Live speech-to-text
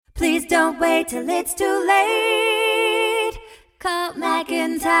Please don't wait till it's too late. Call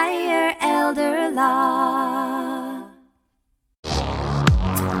McIntyre Elder Law.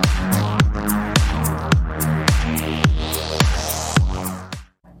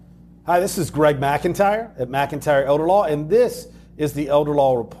 Hi, this is Greg McIntyre at McIntyre Elder Law, and this is the Elder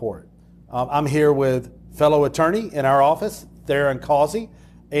Law Report. I'm here with fellow attorney in our office, Theron Causey.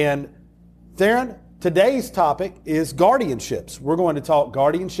 And Theron, today's topic is guardianships. We're going to talk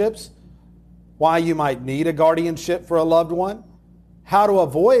guardianships, why you might need a guardianship for a loved one, how to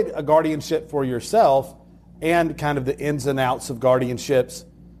avoid a guardianship for yourself, and kind of the ins and outs of guardianships,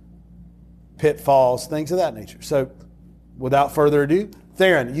 pitfalls, things of that nature. So without further ado,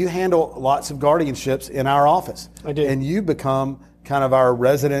 Theron, you handle lots of guardianships in our office. I do. And you become kind of our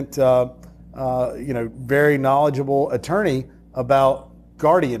resident, very knowledgeable attorney about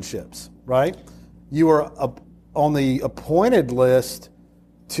guardianships, right? You were on the appointed list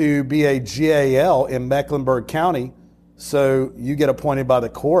to be a GAL in Mecklenburg County, so you get appointed by the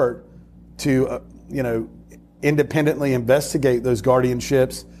court to, independently investigate those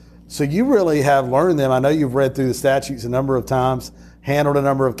guardianships. So you really have learned them. I know you've read through the statutes a number of times, handled a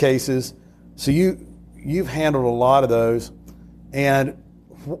number of cases. So you've handled a lot of those. And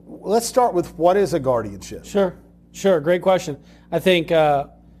let's start with, what is a guardianship? Sure. Great question. I think, a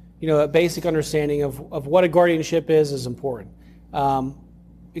basic understanding of what a guardianship is important. A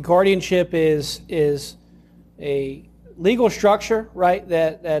guardianship is a legal structure, right?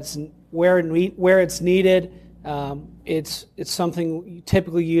 That's where it's needed. It's something you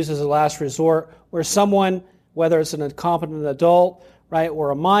typically use as a last resort, where someone, whether it's an incompetent adult, right,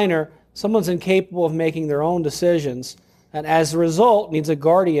 or a minor, someone's incapable of making their own decisions, and as a result needs a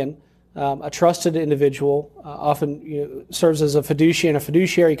guardian, a trusted individual, often serves as a fiduciary in a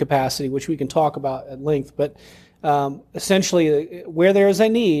fiduciary capacity, which we can talk about at length. But essentially, where there is a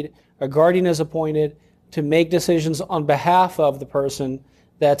need, a guardian is appointed to make decisions on behalf of the person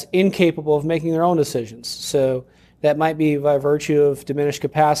that's incapable of making their own decisions. So that might be by virtue of diminished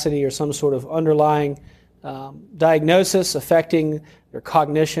capacity or some sort of underlying diagnosis affecting their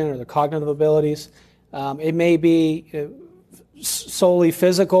cognition or their cognitive abilities. It may be solely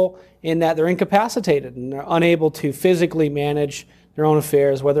physical, in that they're incapacitated and they're unable to physically manage their own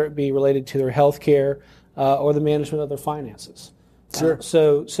affairs, whether it be related to their health care or the management of their finances. Sure.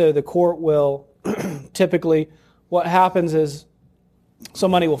 So the court will typically, what happens is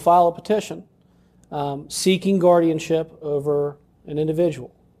somebody will file a petition seeking guardianship over an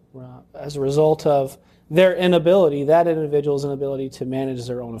individual as a result of that individual's inability to manage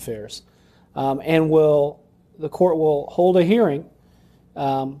their own affairs. And the court will hold a hearing,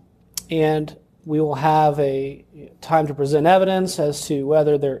 and we will have a time to present evidence as to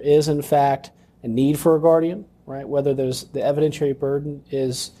whether there is in fact a need for a guardian, right? Whether the evidentiary burden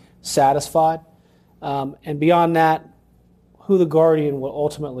is satisfied, and beyond that, who the guardian will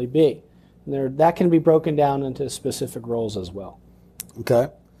ultimately be. And that can be broken down into specific roles as well. Okay.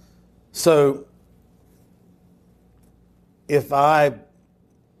 So if I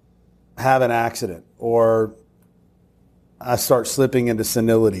have an accident or I start slipping into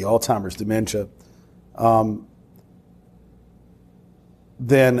senility, Alzheimer's, dementia,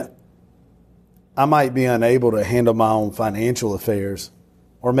 then I might be unable to handle my own financial affairs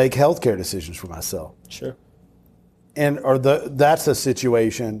or make healthcare decisions for myself. Sure. And that's a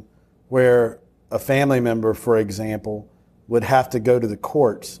situation where a family member, for example, would have to go to the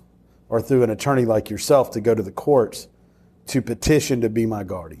courts, or through an attorney like yourself, to go to the courts to petition to be my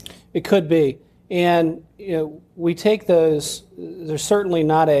guardian. It could be. And we take those, there's certainly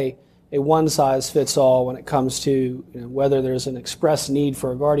not a one-size-fits-all when it comes to whether there's an express need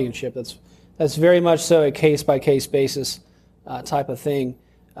for a guardianship. That's very much so a case-by-case basis type of thing.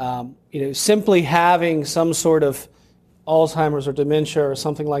 Simply having some sort of Alzheimer's or dementia or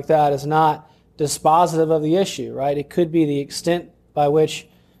something like that is not dispositive of the issue, right? It could be the extent by which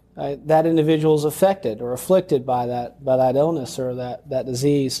that individual is affected or afflicted by that illness or that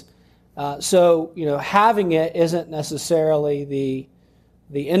disease. So having it isn't necessarily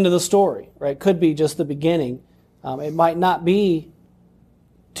the end of the story, right? It could be just the beginning. It might not be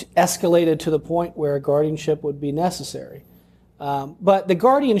escalated to the point where a guardianship would be necessary. But the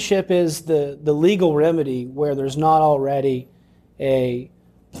guardianship is the legal remedy where there's not already a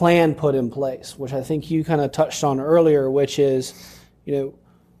plan put in place, which I think you kind of touched on earlier, which is,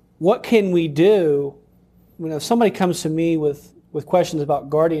 what can we do? If somebody comes to me with questions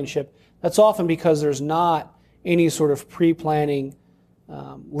about guardianship, that's often because there's not any sort of pre-planning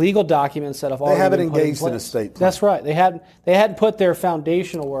legal documents that have already been put in place. They haven't engaged in estate plan. That's right. They hadn't put their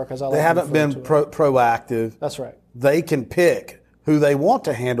foundational work, as I like to refer to it. They haven't been proactive. That's right. They can pick who they want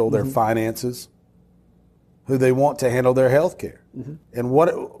to handle their finances, who they want to handle their health care. And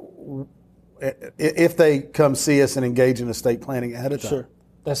what if they come see us and engage in estate planning ahead of time? Sure.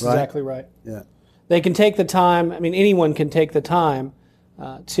 That's exactly right. Yeah. They can take the time. I mean, anyone can take the time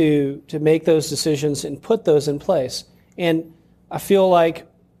to make those decisions and put those in place. And I feel like,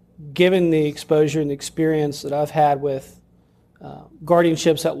 given the exposure and the experience that I've had with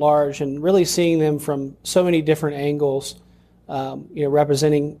guardianships at large, and really seeing them from so many different angles,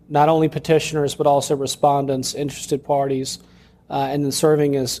 representing not only petitioners but also respondents, interested parties, and then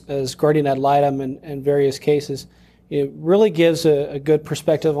serving as guardian ad litem in various cases, it really gives a good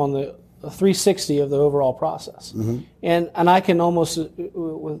perspective on the 360 of the overall process. And I can almost,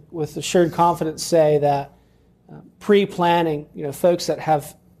 with assured confidence, say that pre-planning, folks that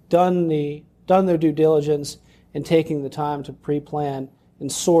have done their due diligence and taking the time to pre-plan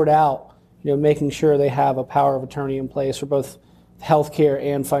and sort out, making sure they have a power of attorney in place for both healthcare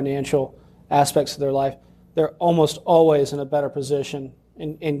and financial aspects of their life, they're almost always in a better position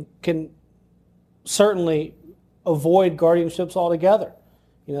and can certainly avoid guardianships altogether,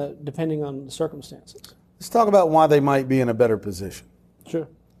 depending on the circumstances. Let's talk about why they might be in a better position. Sure.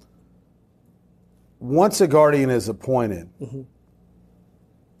 Once a guardian is appointed,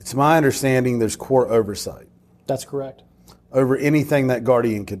 it's my understanding there's court oversight. That's correct. Over anything that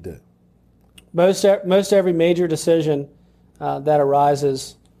guardian could do. Most every major decision that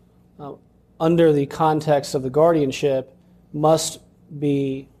arises under the context of the guardianship must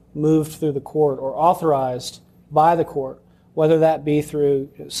be moved through the court or authorized by the court, whether that be through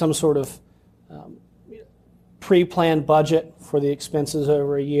some sort of pre-planned budget for the expenses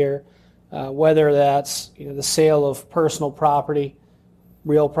over a year, whether that's the sale of personal property,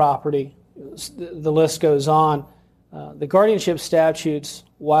 real property, the list goes on. The guardianship statutes,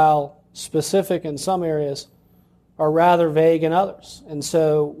 while specific in some areas, are rather vague in others. And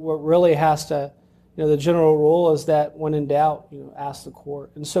so what really has to, the general rule is that when in doubt, ask the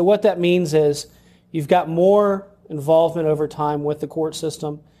court. And so what that means is you've got more involvement over time with the court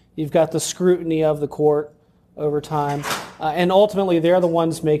system. You've got the scrutiny of the court over time. And ultimately, they're the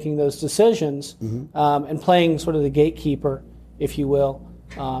ones making those decisions and playing sort of the gatekeeper, if you will,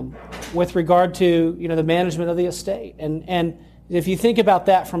 with regard to the management of the estate. And if you think about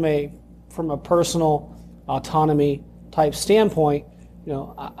that from a personal autonomy type standpoint,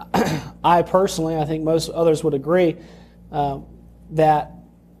 I personally, I think most others would agree, that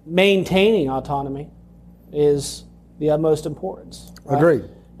maintaining autonomy is the utmost importance. Right? Agreed.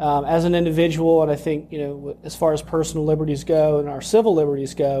 As an individual, and I think as far as personal liberties go and our civil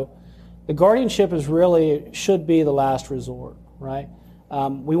liberties go, the guardianship should be the last resort, right?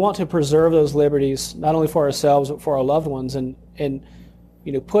 We want to preserve those liberties not only for ourselves but for our loved ones, and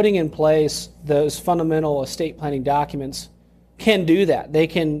putting in place those fundamental estate planning documents can do that. They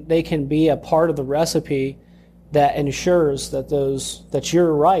can be a part of the recipe that ensures that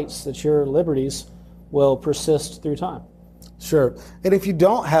your rights, that your liberties will persist through time. Sure. And if you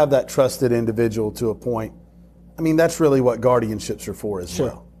don't have that trusted individual to appoint, that's really what guardianships are for as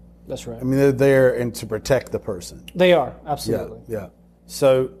well. That's right. They're there and to protect the person. They are, absolutely. Yeah.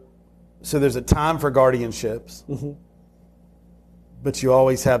 So there's a time for guardianships, but you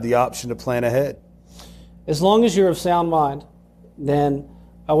always have the option to plan ahead. As long as you're of sound mind, then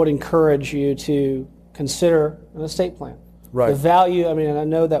I would encourage you to consider an estate plan. Right. The value, and I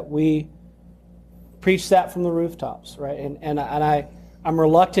know that we preach that from the rooftops, right? And I'm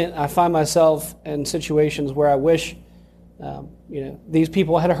reluctant. I find myself in situations where I wish, these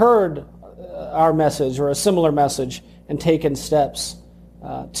people had heard our message or a similar message and taken steps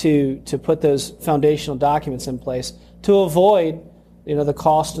to put those foundational documents in place to avoid, the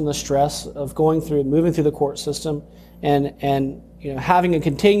cost and the stress of moving through the court system and having a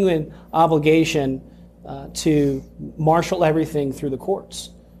continuing obligation to marshal everything through the courts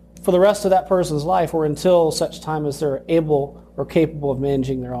for the rest of that person's life, or until such time as they're able or capable of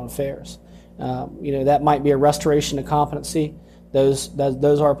managing their own affairs. That might be a restoration of competency. Those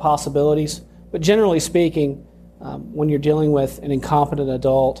are possibilities. But generally speaking, when you're dealing with an incompetent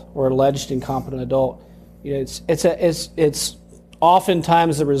adult or alleged incompetent adult, it's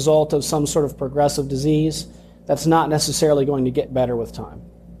oftentimes the result of some sort of progressive disease that's not necessarily going to get better with time.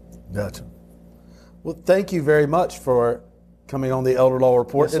 Gotcha. Well, thank you very much for coming on the Elder Law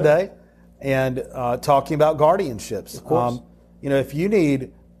Report today and talking about guardianships. Of course. If you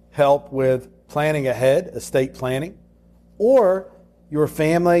need help with planning ahead, estate planning, or your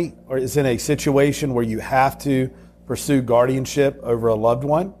family is in a situation where you have to pursue guardianship over a loved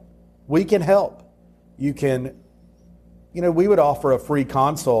one, we can help. You can, we would offer a free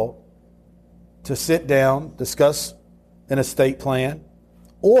consult to sit down, discuss an estate plan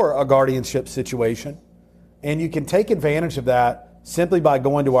or a guardianship situation. And you can take advantage of that simply by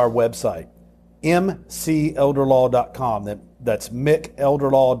going to our website, mcelderlaw.com. That's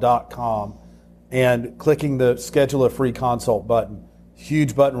mcelderlaw.com, and clicking the schedule a free consult button.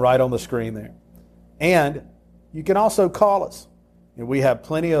 Huge button right on the screen there. And you can also call us. And we have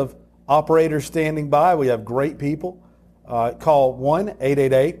plenty of operators standing by. We have great people. Call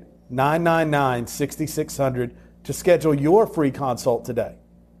 1-888-999-6600 to schedule your free consult today.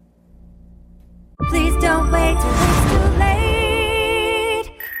 Please don't wait till it's too late.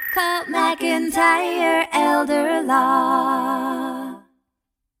 Call McIntyre Elder Law.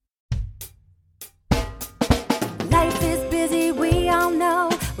 Life is busy, we all know.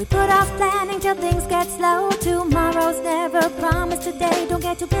 We put off planning till things get slow. Tomorrow's never promised today. Don't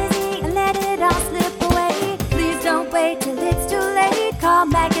get too busy and let it all slip away. Please don't wait till it's too late. Call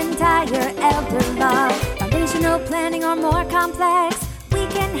McIntyre Elder Law. Foundational planning or more complex. We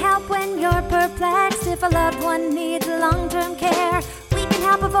can help when you're perplexed. If a loved one needs long-term care, we can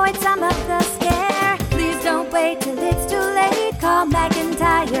help avoid some of the scare. Please don't wait till it's too late. Call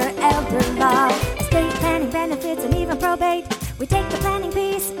McIntyre Elder Law. Estate planning, benefits, and even probate. We take the planning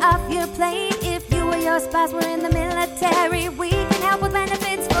piece off your plate. If you or your spouse were in the military, we can help with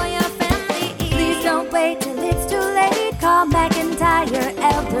benefits for your family. Please don't wait till it's too late. Call McIntyre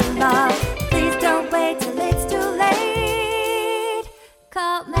Elder Law.